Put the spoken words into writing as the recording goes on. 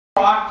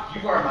Rock,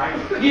 you are my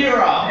hero. You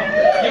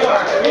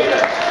are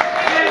beautiful.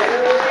 This is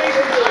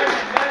amazing.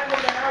 I'm in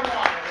medical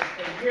marijuana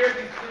and hear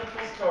these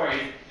beautiful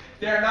stories.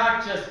 They're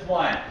not just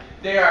one.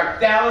 They are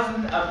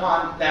thousands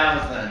upon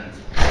thousands.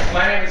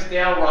 My name is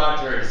Dale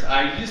Rogers.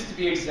 I used to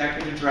be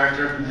Executive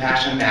Director of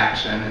Compassion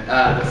Action,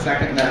 the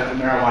second medical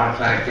marijuana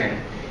clinic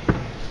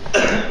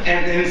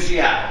in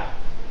Seattle.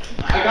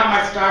 I got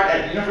my start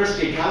at the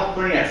University of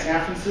California at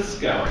San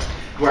Francisco,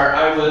 where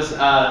I was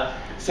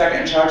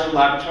second in charge of the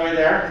laboratory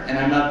there, and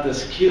I met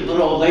this cute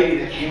little old lady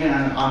that came in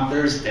on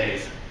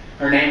Thursdays.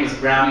 Her name was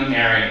Brownie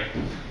Mary,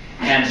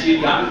 and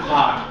she'd gotten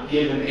caught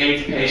giving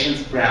AIDS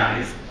patients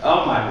brownies.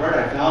 Oh my word,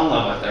 I fell in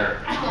love with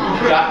her.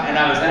 And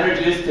I was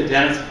introduced to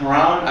Dennis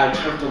Perone. I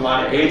tripped a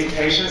lot of AIDS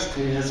patients to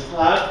his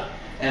club,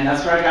 and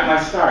that's where I got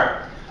my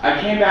start. I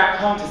came back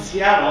home to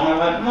Seattle,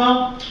 and I went,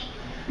 well,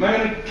 am I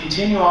going to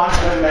continue on to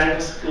go to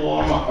medical school,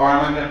 or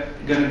am I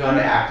going to go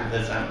into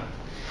activism?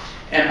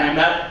 And I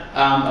met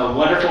a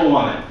wonderful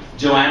woman,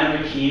 Joanna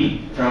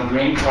McKee from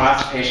Green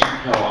Cross Patient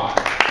Co-op.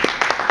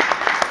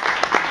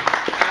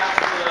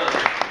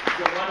 Absolutely.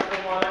 She's a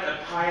wonderful woman, a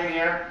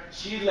pioneer.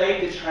 She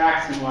laid the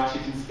tracks in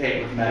Washington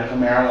State with medical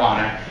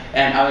marijuana,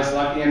 and I was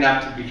lucky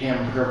enough to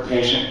become her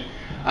patient,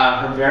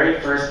 her very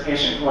first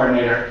patient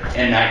coordinator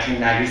in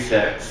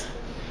 1996.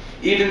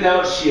 Even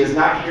though she is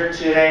not here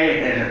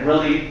today, and it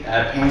really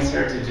pains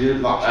her to do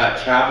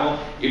travel,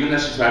 even though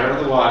she's right over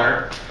the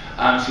water,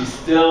 she's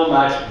still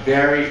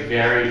very,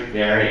 very,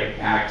 very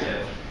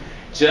active.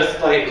 Just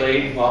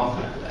lately, well,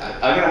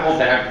 I'm going to hold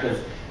back because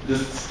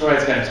this story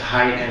is going to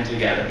tie in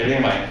together. But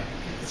anyway,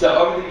 so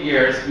over the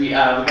years, we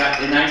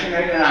got in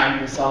 1999,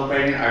 we're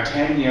celebrating our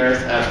 10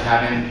 years of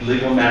having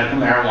legal medical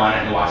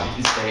marijuana in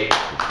Washington State.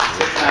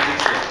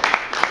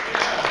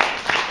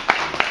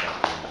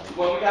 692.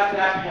 When we got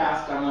that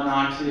passed, I went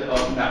on to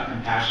open up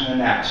Compassion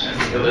in Action.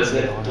 It was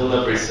a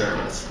delivery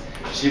service.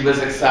 She was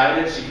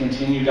excited. She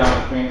continued on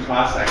with Green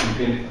Cross. I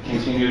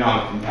continued on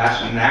with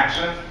Compassion in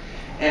Action.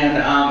 And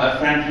a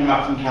friend came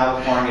up from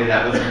California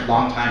that was a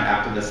long-time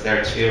activist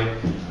there too.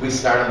 We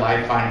started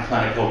Lifeline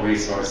Clinical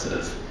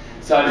Resources.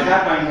 So I've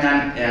had my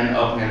hand in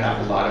opening up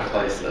a lot of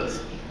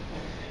places.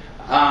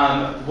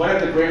 One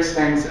of the greatest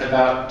things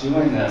about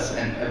doing this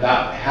and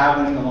about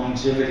having the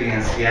longevity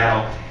in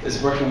Seattle is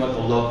working with the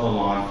local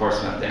law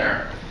enforcement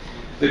there.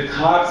 The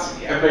cops,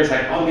 everybody's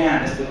like, oh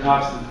man, it's the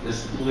cops,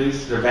 it's the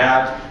police, they're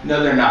bad.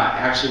 No, they're not.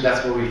 Actually,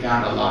 that's where we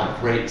found a lot of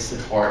great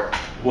support,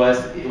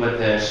 was with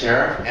the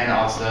sheriff and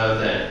also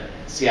the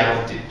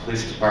Seattle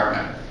Police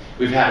Department.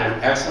 We've had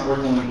an excellent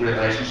working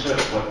relationship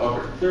with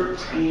over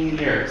 13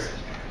 years.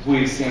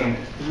 We've seen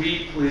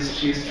 3 police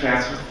chiefs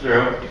transfer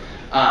through.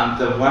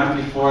 The one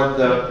before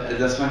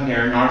this one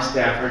here, Norm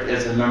Stafford,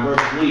 is a member of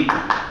LEAP,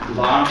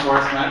 law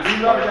enforcement. We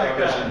love that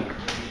guy.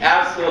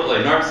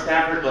 Absolutely. Norm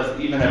Stafford was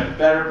even a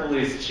better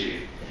police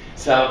chief.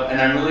 So, and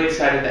I'm really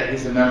excited that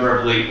he's a member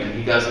of LEAP, and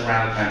he goes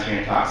around the country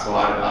and talks a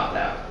lot about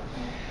that.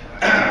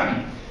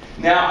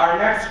 Now, our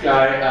next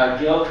guy,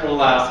 Gil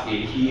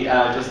Kurlowski, he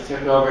just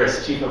took over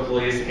as chief of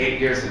police 8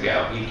 years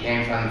ago. He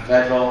came from the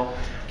federal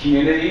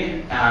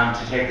community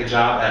to take the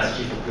job as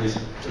chief of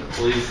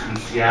police in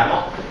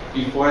Seattle.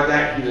 Before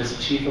that, he was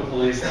chief of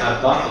police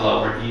of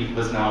Buffalo, where he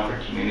was known for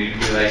community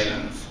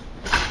relations.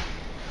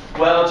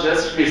 Well,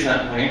 just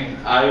recently,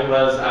 I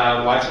was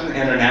watching the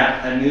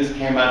internet, and news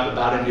came up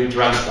about a new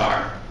drug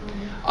czar.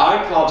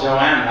 I called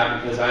Joanna,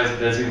 because I was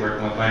busy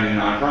working with my new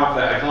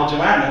nonprofit. I called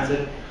Joanna and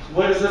said,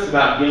 what is this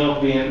about Gil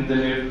being the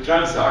new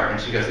drug czar?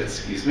 And she goes,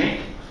 excuse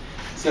me?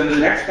 So the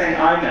next thing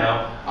I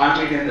know, I'm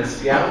reading the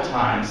Seattle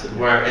Times,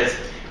 where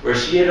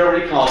she had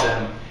already called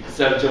him.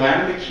 So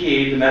Joanna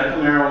McKee, the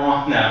medical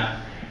marijuana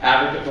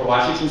advocate for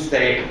Washington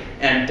State,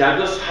 and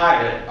Douglas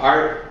Hyatt,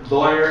 our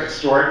lawyer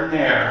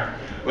extraordinaire,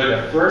 were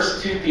the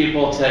first 2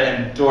 people to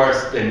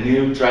endorse the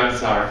new drug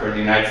czar for the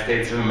United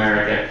States of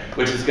America,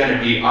 which is going to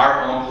be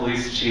our own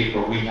police chief,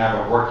 where we have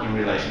a working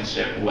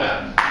relationship with. This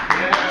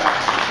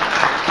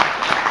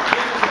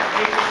is a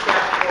major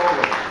step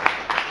forward.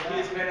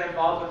 He's been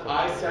involved with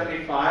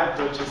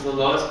I-75, which is the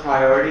lowest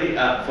priority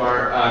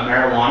for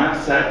marijuana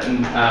set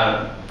in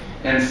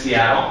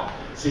Seattle.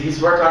 So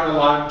he's worked on a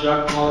lot of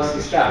drug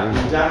policy stuff.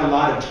 We've done a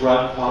lot of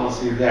drug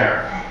policy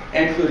there,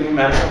 including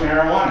medical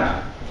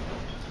marijuana.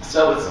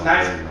 So it's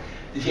nice.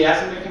 He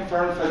hasn't been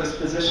confirmed for this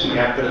position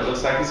yet, but it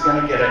looks like he's going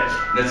to get it.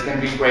 And it's going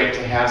to be great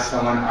to have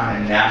someone on a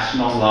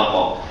national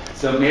level.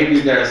 So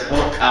maybe there's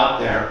hope out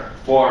there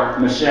for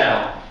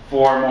Michelle,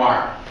 for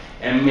Mark,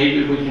 and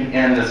maybe we can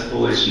end this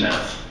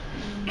foolishness.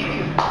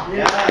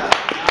 Yeah.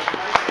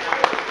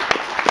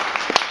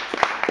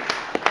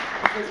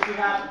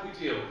 Because we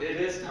do. It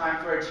is time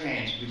for a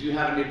change. We do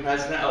have a new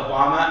President,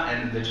 Obama,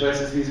 and the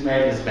choices he's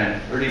made has been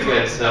pretty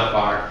good so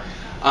far.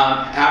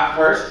 At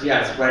first,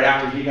 yes, right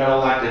after he got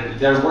elected,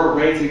 there were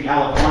raids in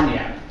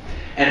California.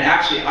 And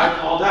actually, I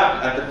called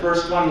up at the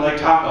first one, Lake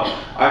Tahoe.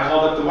 I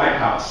called up the White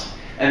House,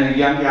 and the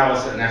young gal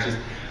was sitting there. She says,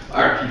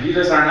 our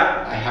computers aren't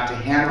up. I have to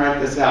handwrite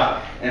this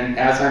out. And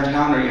as I'm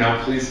telling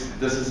her, please,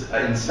 this is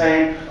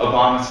insane.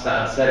 Obama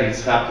said he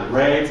stopped the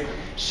raids.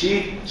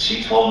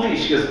 She told me,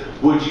 she goes,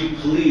 would you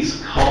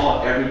please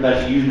call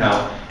everybody you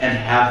know and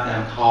have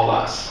them call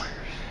us?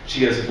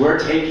 She goes, we're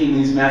taking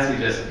these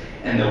messages,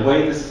 and the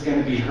way this is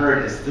going to be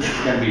heard is this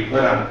is going to be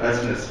put on the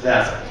president's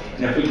desk.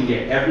 And if we can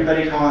get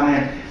everybody calling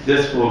in,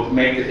 this will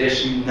make the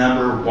issue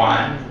number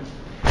one.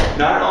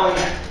 Not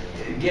only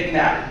getting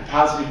that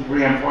positive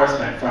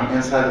reinforcement from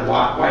inside the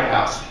White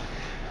House.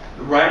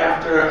 Right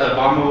after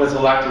Obama was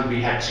elected,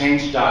 we had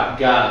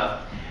change.gov.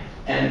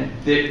 And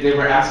they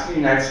were asking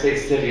United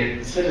States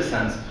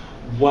citizens,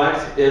 what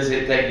is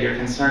it that you're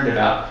concerned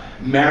about?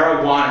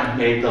 Marijuana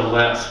made the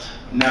list,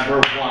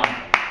 number one.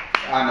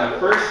 On the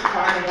first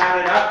time they had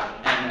it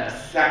up, and the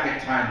second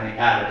time they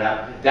had it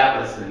up,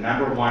 that was the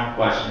number one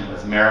question,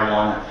 was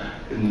marijuana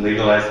and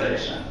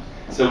legalization.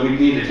 So we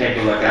need to take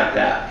a look at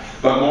that.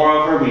 But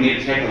moreover, we need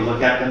to take a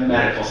look at the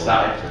medical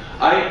side.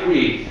 I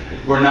agree,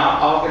 we're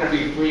not all going to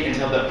be free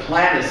until the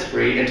plant is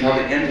free, until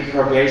the end of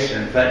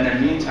probation. But in the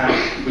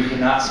meantime, we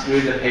cannot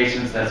screw the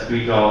patients as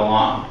we go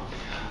along.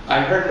 I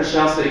heard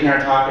Michelle sit here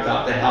and talk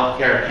about the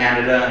healthcare of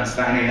Canada and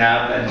signing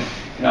up and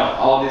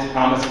all these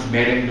promises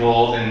made in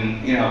gold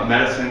and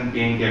medicine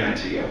being given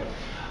to you.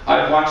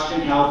 I've watched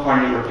in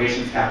California where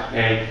patients have to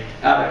pay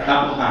out a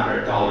couple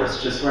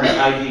 $100 just for an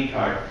ID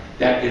card.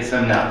 That gets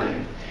them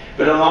nothing.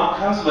 But along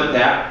comes with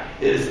that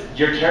is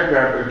your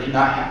caregiver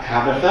cannot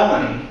have a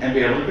felony and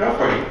be able to grow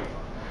for you.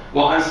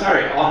 Well, I'm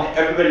sorry,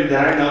 everybody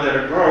that I know that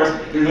are growers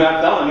who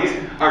have felonies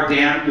are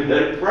damn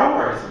good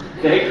growers.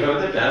 They grow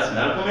the best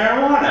medical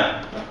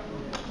marijuana.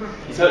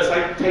 So it's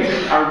like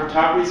taking our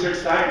top research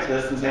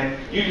scientists and saying,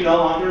 you can no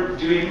longer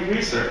do any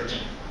research.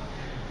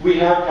 We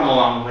have come a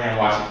long way in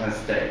Washington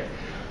State.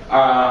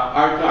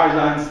 Our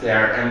guidelines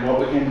there and what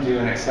we can do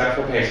and accept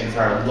for patients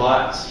are a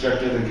lot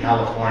stricter than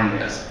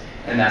California's.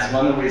 And that's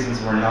one of the reasons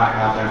we're not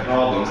having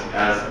problems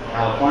as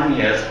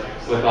California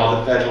is with all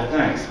the federal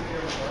things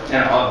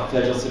and all the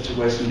federal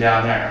situation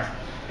down there.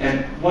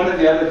 And one of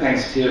the other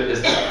things too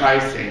is the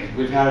pricing.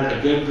 We've had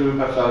a good group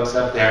of folks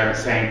up there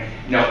saying,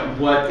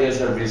 what is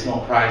a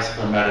reasonable price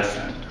for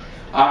medicine?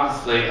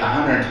 Obviously,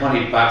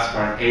 $120 for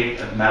an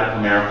eighth of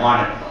medical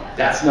marijuana,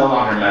 that's no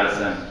longer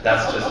medicine,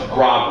 that's just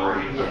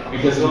robbery.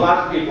 Because a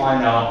lot of people I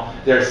know,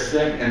 they're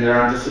sick and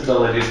they're on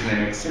disabilities and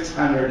they make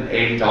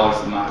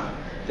 $680 a month.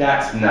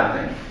 That's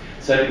nothing.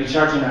 So to be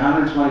charging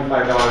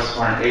 $125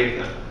 for an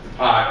eighth of the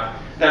pot,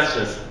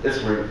 it's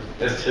rude.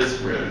 It's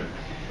just rude.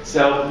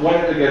 So one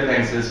of the good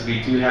things is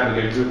we do have a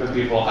good group of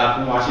people up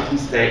in Washington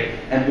State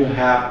and who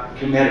have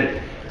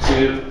committed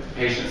to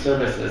patient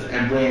services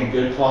and bringing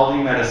good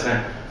quality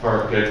medicine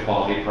for a good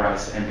quality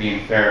price and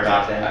being fair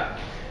about that.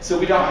 So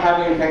we don't have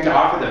anything to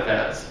offer the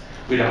feds.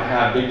 We don't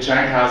have big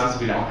giant houses.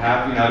 We don't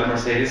have the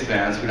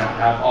Mercedes-Benz. We don't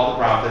have all the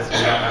profits.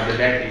 We don't have the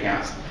bank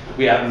accounts.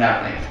 We have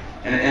nothing.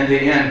 And in the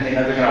end,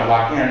 they're going to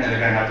walk in and they're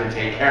going to have to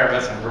take care of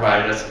us and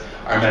provide us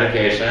our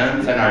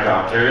medications and our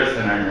doctors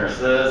and our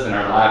nurses and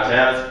our lab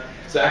tests.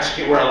 So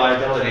actually we're a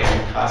liability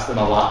and it costs them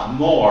a lot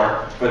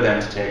more for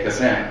them to take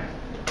us in.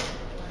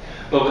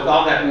 But with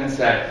all that being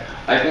said,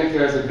 I think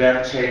there's a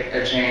better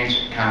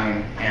change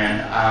coming,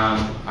 and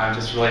I'm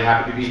just really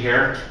happy to be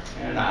here,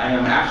 and I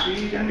am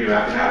actually going to be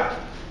wrapping up.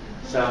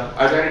 So,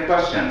 are there any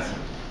questions?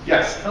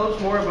 Yes? Tell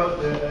us more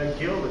about the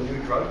GIL, the new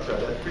drug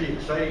stuff. That's pretty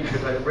exciting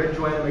because I read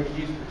Joanna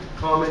McKee's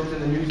comments in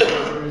the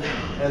newspapers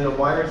and the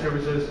wire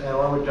services and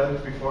along with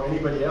Doug's before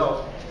anybody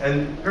else.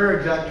 And her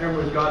exact term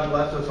was, God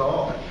bless us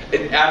all.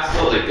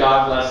 Absolutely,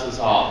 God bless us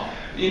all.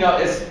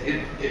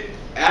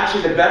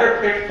 Actually, the better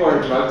pick for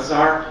a drug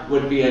czar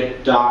would be a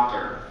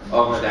doctor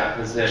over that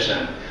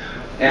position.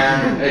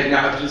 And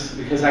just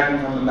because I come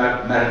from the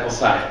medical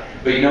side.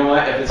 But you know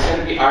what? If it's going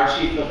to be our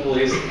chief of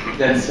police,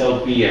 then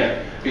so be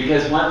it.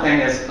 Because one thing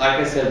is, like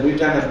I said, we've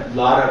done a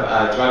lot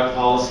of drug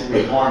policy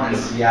reform in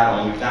Seattle,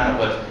 and we've done it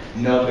with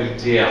no big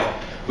deal.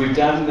 We've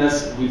done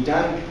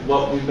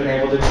what we've been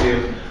able to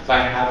do by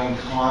having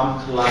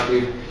calm,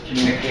 collective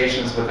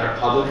communications with our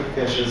public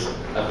officials,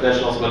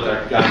 with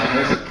our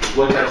governors,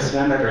 with our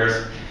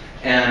senators,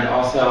 and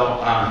also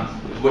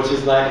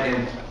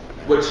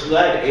which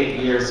led 8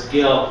 years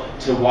Gil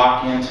to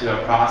walk into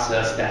a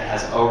process that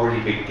has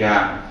already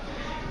begun.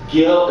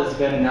 Gil has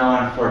been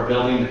known for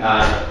building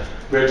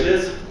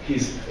bridges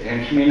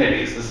in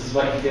communities. This is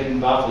what he did in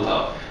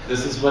Buffalo.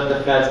 This is what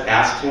the feds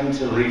asked him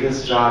to leave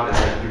his job and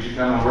said, would you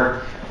come and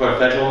work for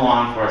federal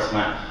law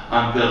enforcement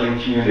on building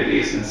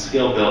communities and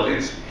skill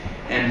buildings?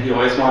 And he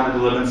always wanted to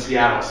live in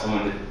Seattle, so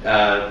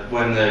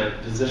when the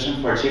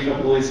position for chief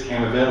of police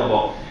came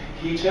available,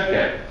 he took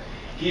it.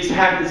 He's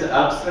had his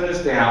ups and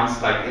his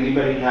downs like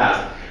anybody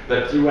has,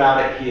 but throughout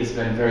it he has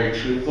been very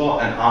truthful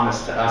and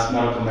honest to us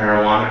medical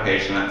marijuana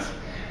patients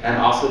and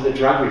also the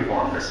drug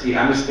reformers. He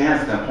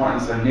understands the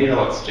importance of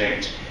needle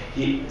exchange.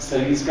 So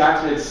he's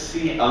got to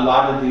see a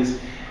lot of these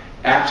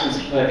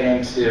actions put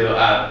into,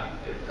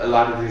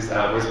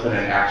 words put in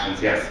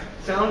actions, yes?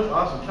 Sounds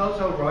awesome. Tell us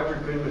how Roger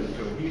Goodman's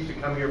doing. He used to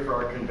come here for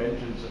our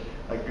conventions,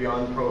 like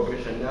Beyond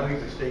Prohibition. Now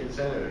he's a state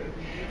senator.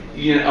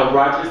 You know,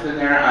 Roger's in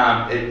there.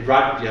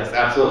 Yes,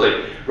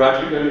 absolutely.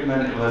 Roger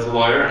Goodman was a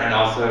lawyer and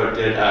also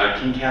did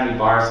King County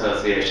Bar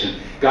Association.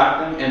 Got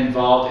them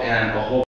involved in a whole